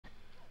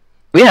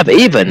We have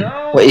even.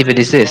 What Yo, even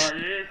is this?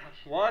 everybody.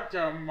 What's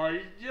up,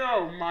 mate?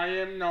 Yo, my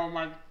name no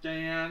my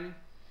Dan.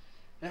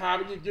 You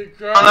have to get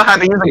I don't know good. how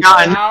to use a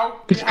gun.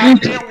 Now we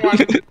have the one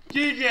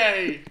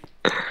DJ.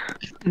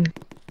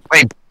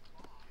 Wait,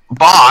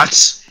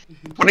 boss?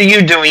 What are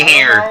you doing I don't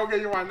here? know.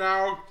 Get you one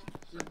now.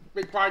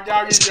 Big part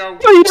down, yo.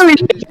 What are you doing?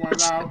 Get one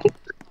now.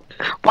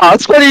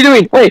 Boss, what are you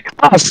doing? Wait,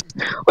 boss.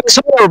 Where's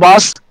horror,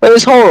 boss?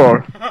 Where's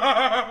horror?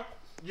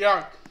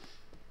 Yuck.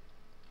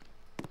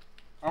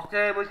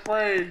 Okay, we're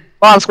playing.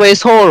 Boss,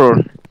 where's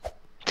horror?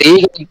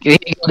 See,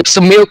 get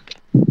some milk.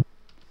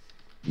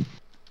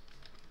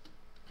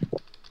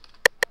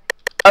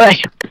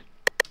 Alright.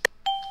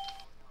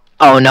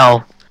 Oh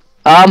no.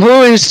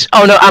 Who is?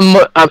 Oh no,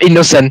 I'm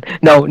innocent.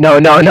 No, no,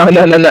 no, no,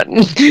 no, no, no, no,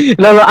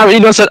 no, I'm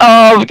innocent.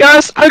 Oh,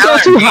 guys, I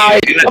got too high.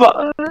 Come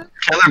on.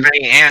 Killer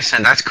being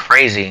innocent, that's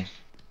crazy.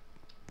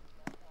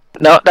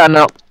 No, no,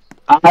 no.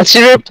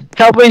 Syrup,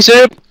 help me,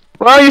 Syrup.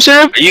 Where are you,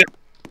 Syrup? Are you?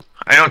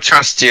 I don't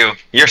trust you.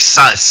 You're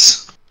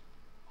sus.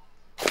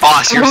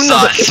 Boss, you're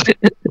sus.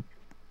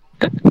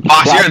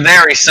 Boss, What? you're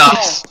very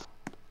sus.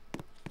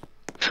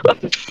 Whoa,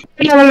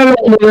 whoa,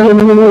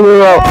 whoa,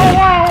 whoa!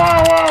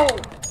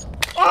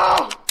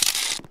 Oh!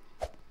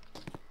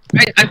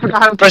 I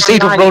forgot how to Press E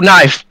to throw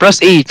knife.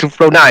 Press E to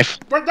throw knife.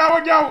 But that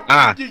one, yo!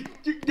 Ah.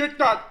 Get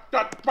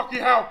that fucking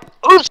hell!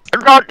 Oops,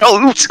 no,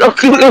 no, oops,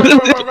 oops,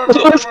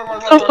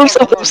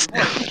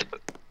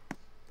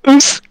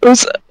 oops,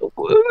 oops.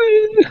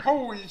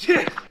 Holy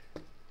shit!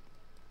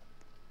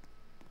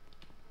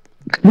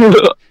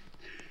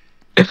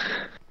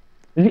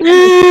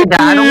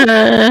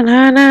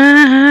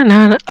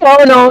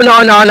 Oh no,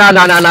 no, no, no,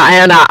 no, no, no,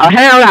 hell no, oh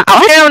hell no,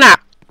 oh hell no.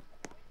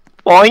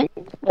 Boing,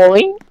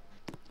 boing,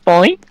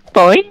 boing,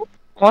 boing,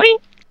 boing,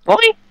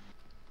 boing.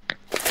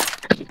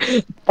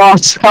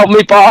 Boss, help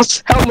me,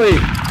 boss, help me.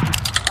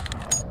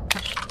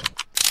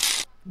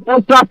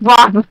 That's not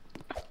boss.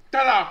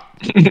 Shut up!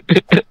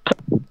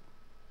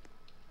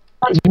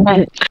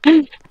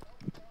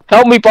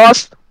 Help me,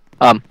 boss.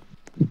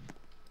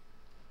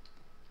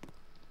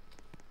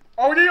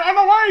 Already on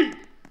the way!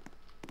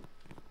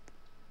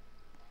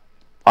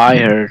 I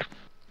heard.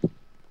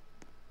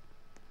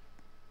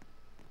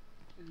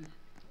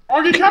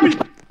 Already coming!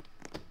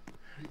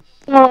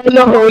 Oh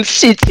no,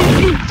 shit,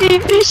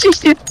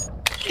 shit.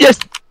 Yes.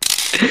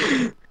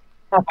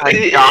 Oh my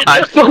god.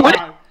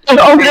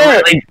 Oh yeah.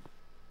 Really?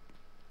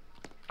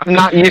 I'm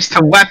not used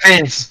to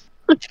weapons.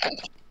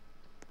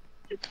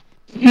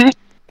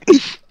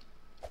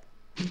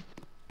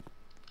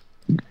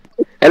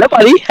 Hello,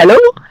 buddy. Hello,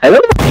 hello.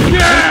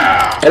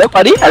 Yeah! Hello,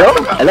 buddy. Hello,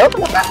 hello.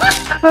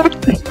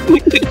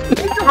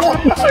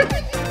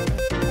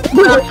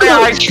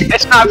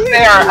 It's not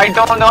fair. I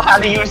don't know how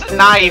to use a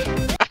knife.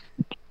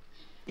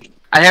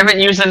 I haven't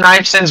used a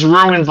knife since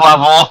Ruined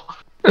level.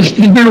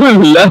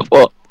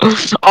 Level.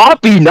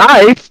 RP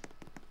knife.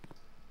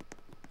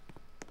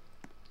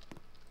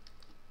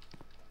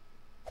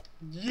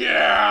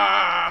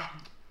 Yeah!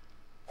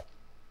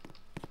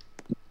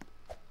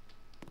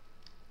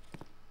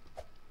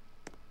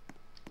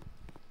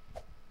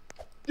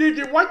 Did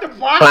you want the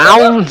box?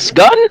 Clown's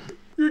gun.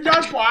 You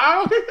got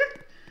clown?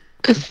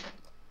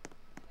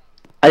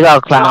 I got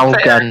a clown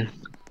gun.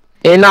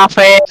 It's not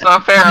fair. It's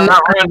not fair. I'm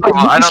not Ruined level.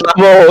 I don't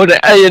know. Bro,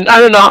 I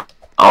don't know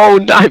how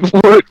knife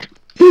work.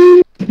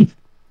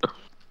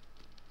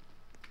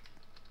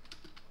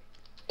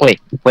 Wait,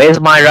 where's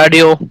my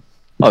radio?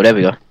 Oh, there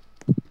we go.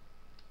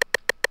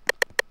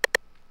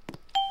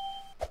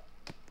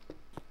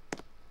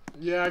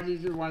 Yeah, I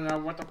need to one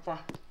out. What the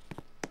fuck?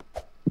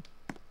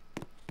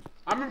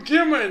 I'm a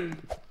human!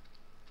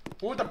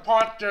 Who the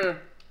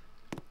potter?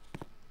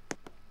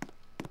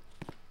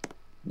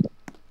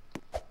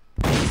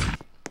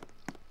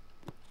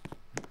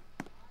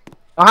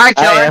 Oh, hi,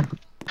 killer.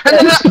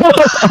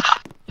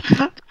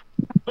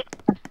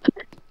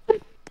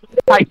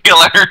 Hi,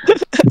 killer.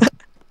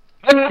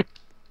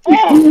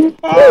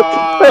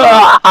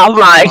 I'm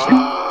like,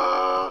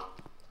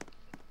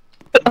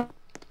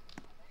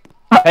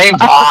 Hey,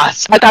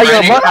 boss. I thought you were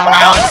Ready for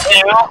round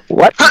two?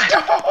 what?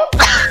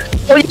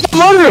 Oh, you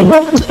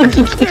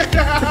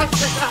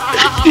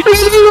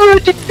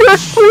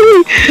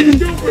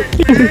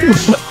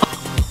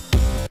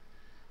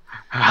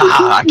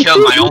I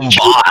killed my own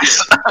boss.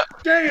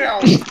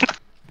 Damn!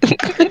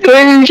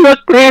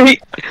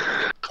 great.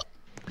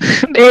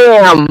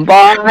 Damn,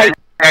 boy.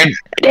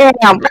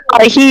 Damn,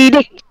 boy, he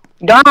did.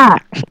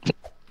 God.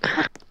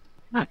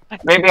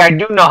 Maybe I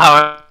do know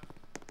how.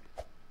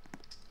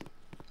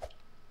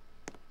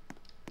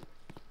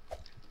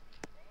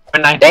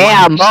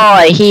 Damn,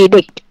 boy, he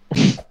did.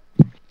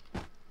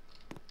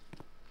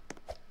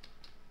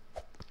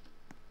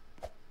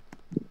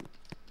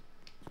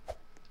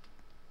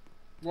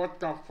 What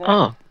the fuck?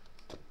 Oh.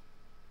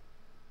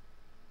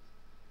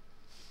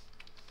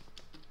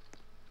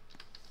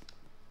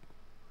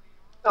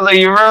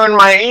 You ruined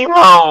my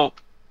emo.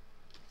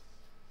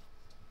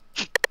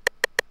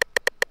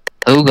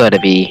 Who gotta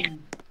be?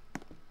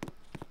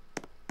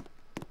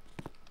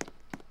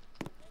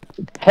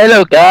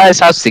 Hello guys,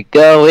 how's it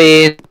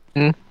going?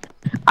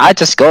 I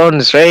just go on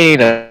the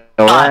train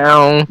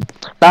around.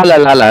 La la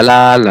la la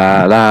la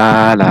la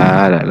la la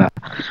la la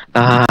la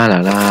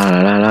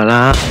la la la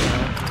la.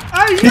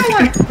 I knew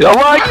it! Oh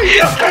my!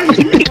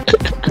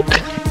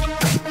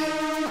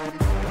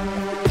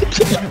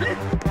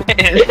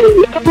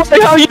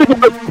 How you doing?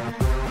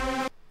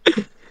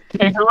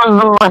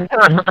 Oh my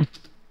god!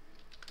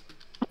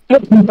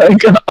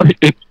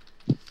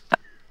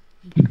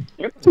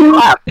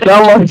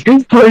 That was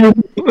good for you.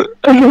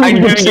 I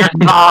knew your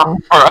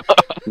song, bro.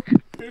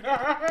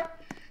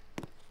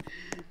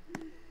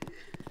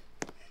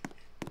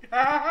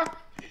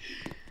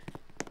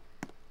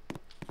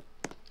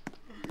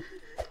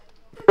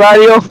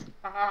 Radio.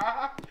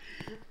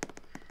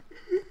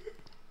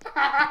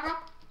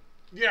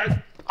 Yes.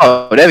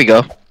 Oh, there we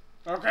go.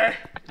 Okay.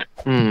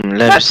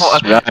 Let's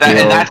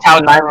That's how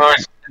Nightmare.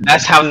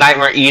 That's how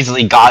Nightmare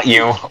easily got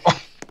you.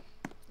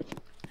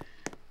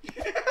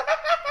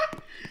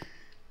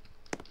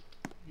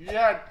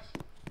 Yes.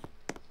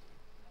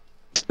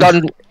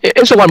 Don't.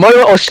 It's one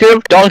more or still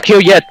don't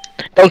kill yet.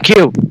 Don't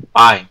kill.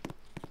 Fine.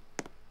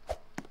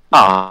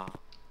 Ah.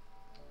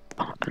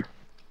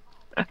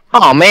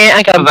 Oh man,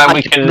 I can't So that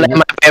we can- play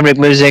my favorite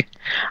music.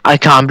 I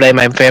can't play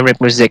my favorite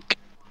music.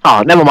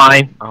 Oh, never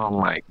mind. Oh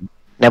my.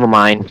 Never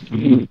mind.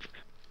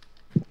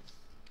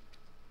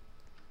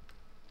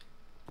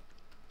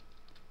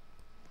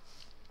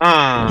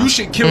 You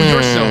should kill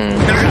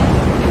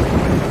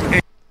yourself.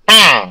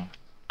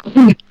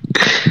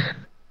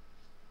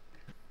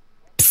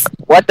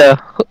 What the?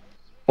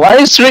 What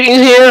is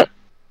written here?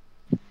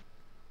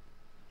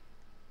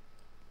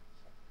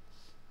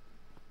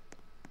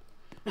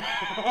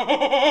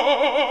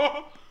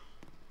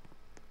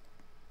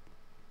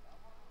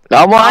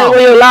 Why were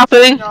you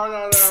laughing? No,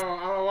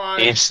 I'm alive.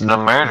 It's the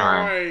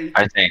murderer, Wait.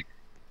 I think.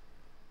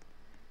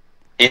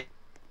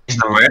 It's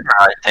the murderer,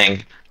 I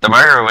think. The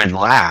murderer would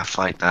laugh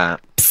like that.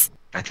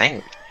 I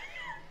think.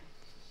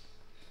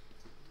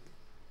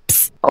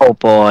 Oh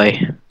boy.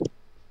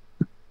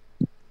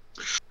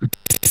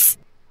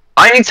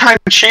 Anytime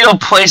Cheeto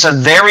plays a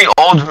very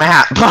old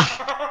map.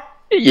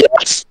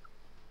 Yes.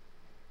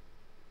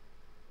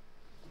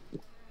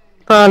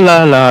 La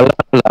la la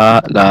la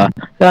la la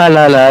la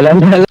la la la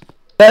la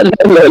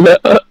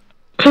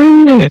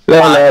la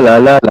la la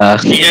la la.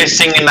 He is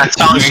singing that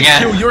song You should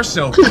kill again.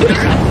 yourself.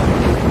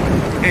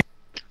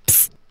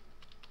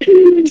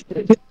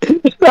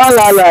 La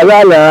la la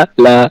la la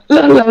la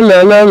la la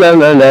la la la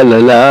la la la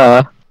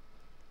la.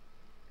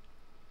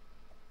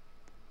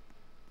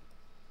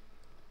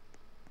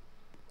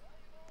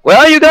 Where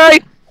are you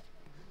guys?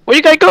 Where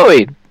you guys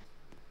going?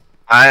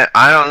 I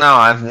don't know.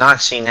 I've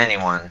not seen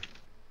anyone.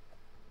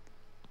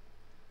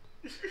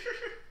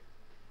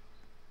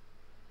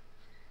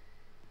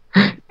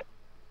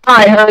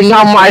 I heard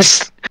no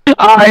mics.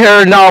 I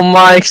heard no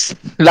mics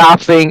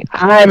laughing.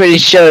 I'm pretty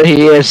sure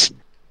he is.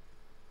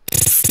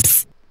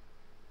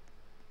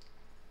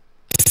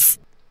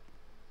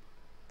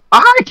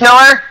 Hi,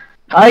 killer.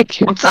 Hi,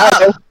 What's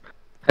up?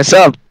 What's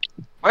up?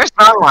 Where's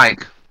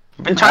nonmike?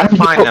 I've been trying to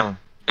find him.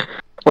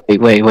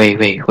 Wait.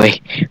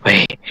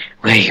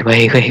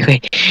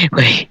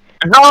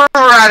 No,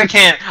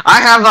 Radican.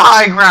 I have the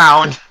high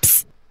ground.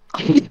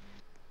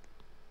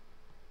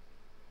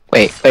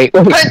 Wait.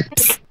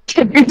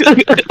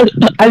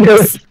 I know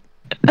it.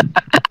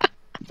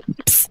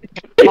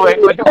 Wait.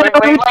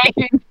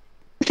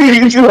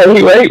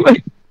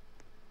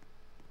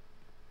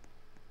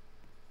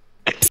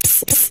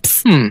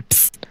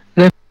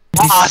 Let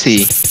me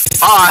see.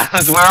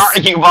 Boss, where are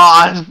you,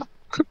 boss?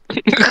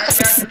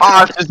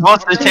 Boss, you're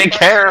supposed to take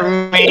care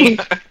of me.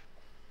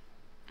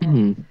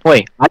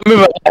 Wait, I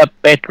remember I had a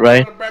pet,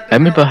 right? I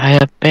remember I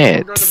had a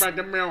pet. Go to back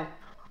the mill.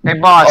 Hey,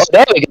 boss. Oh,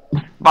 there we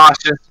go. Boss,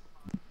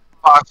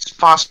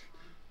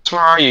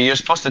 where are you? You're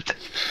supposed to.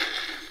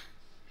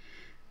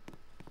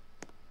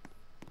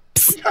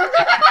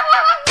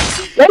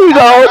 There you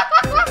go.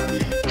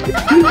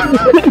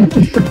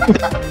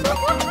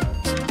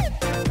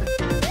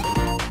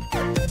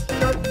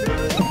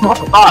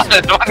 Boss,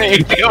 what are you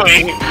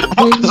doing?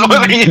 Boss,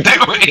 what are you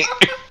doing?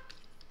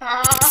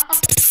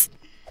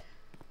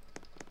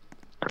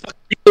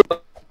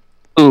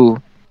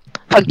 Ooh.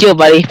 Fuck you,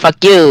 buddy.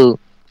 Fuck you.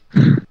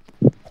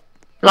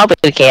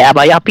 Nobody care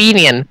about your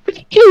opinion.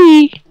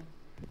 Hey,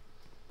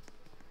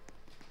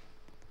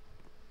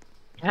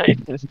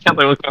 this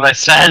killer, look what I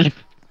said.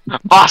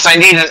 Boss, I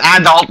need an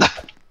adult.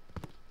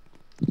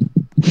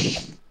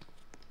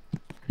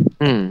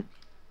 I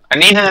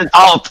need an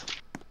adult.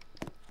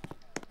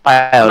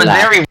 I'm a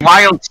very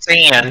wild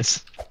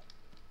sands.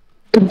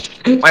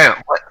 Wait,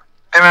 what?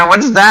 Hey man, what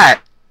is that?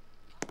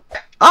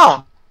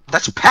 Oh,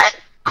 that's a pet?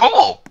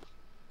 Cool.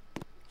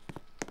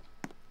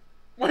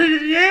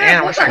 Wait, yeah, Man,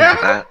 I what wish the I got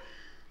hell? that.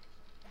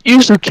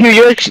 You should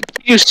kill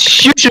you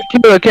should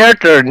kill a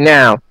character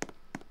now.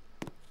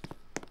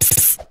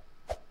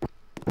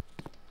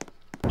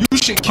 You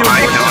should kill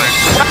I yourself.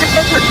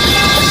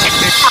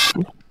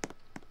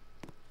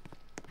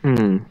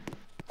 know it.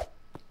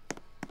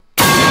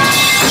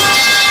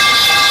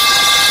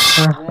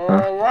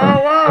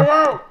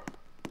 Whoa.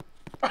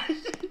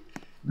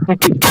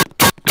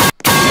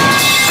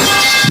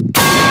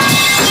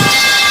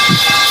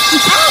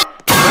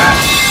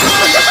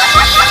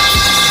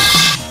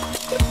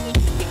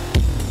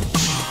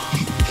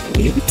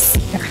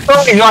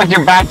 Oh, you got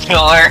your back,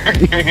 killer.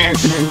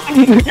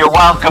 You're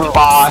welcome,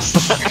 boss.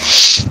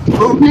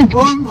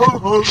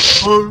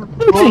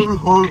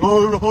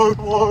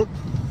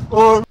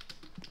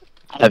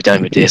 I'm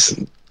done with this.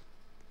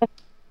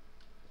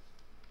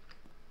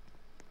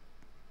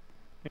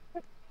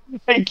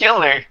 Hey,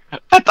 killer.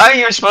 I thought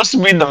you were supposed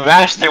to be the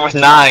master with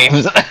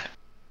knives.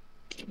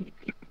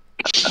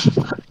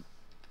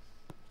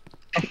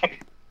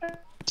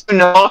 You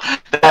know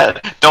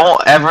that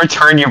don't ever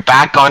turn your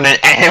back on an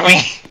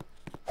enemy.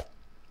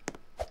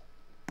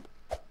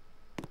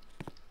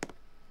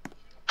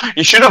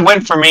 You should have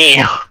went for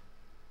me.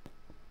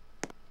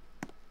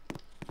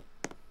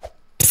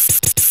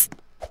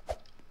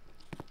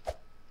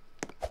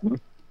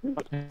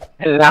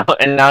 And now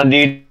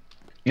you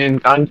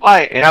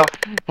gunfight. You know.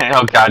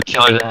 Oh god,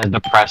 killer's in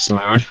depressed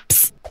mode.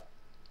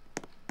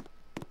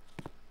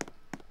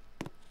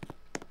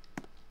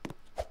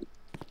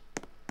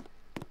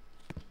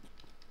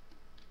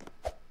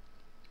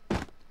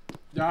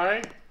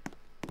 Johnny?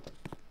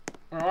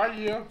 Where are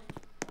you?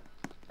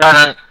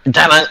 Dun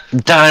dun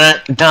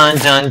dun dun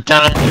dun dun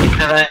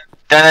dun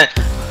dun.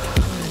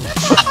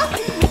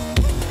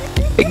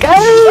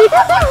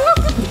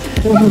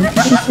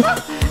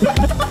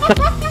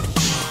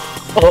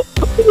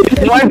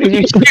 Why did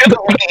you shoot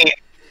me?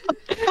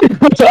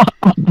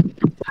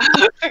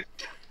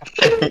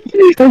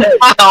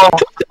 Ow,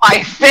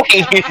 my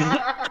face!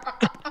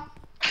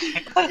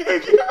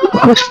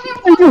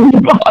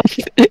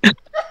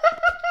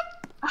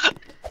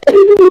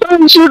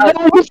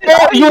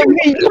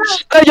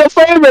 That's your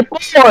favorite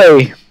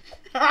boy!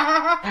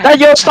 That's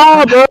your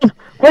star, bro!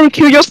 Why you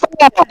kill your star?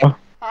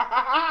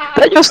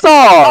 That's your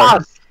star!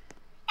 Boss,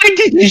 why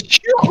did you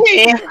shoot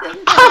me?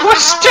 I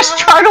was just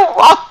trying to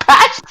walk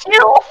past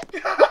you!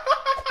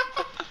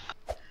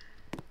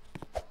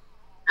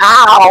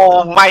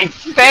 Ow, my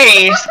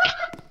face!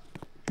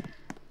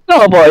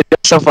 Oh boy,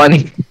 that's so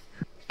funny.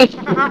 Ow,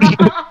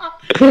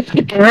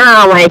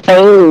 my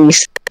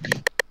face!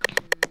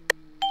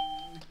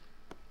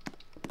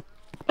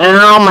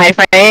 Ow, my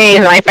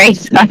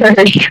face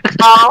hurts.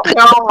 Oh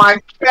no, my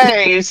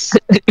face!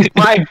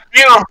 My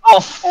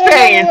beautiful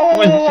face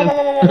was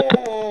just...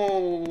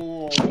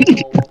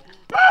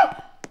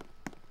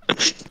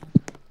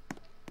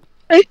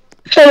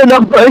 I don't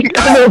know, I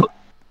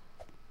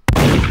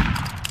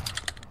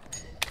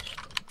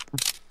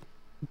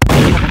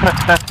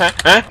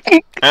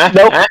don't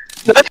know.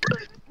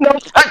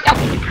 Nope.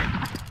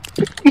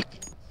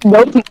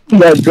 Nope.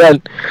 Nope.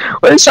 Run.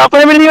 What is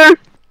happening here?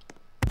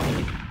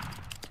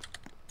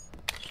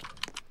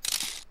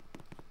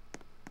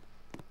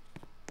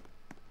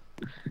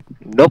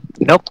 Nope.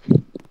 Nope.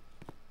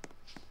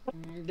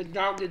 Get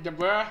down, get the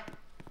bruh.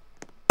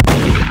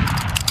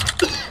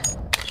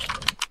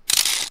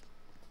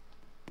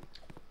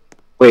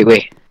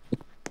 Wait.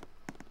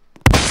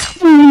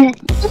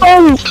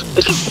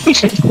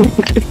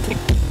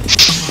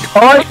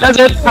 Alright, that's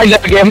it. I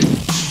got the game.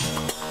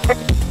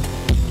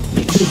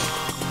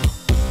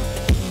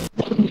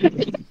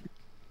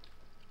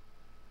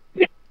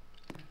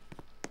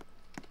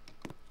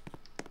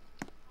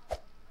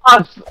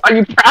 Are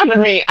you proud of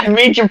me? I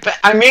made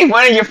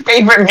one of your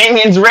favorite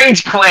minions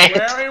rage quit.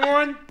 Well,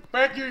 everyone,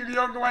 thank you,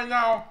 you're right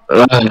now.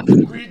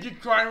 We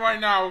just trying right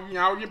now.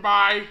 Now,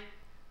 goodbye.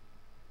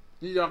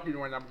 You're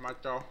right now,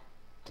 Mato.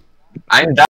 I'm done.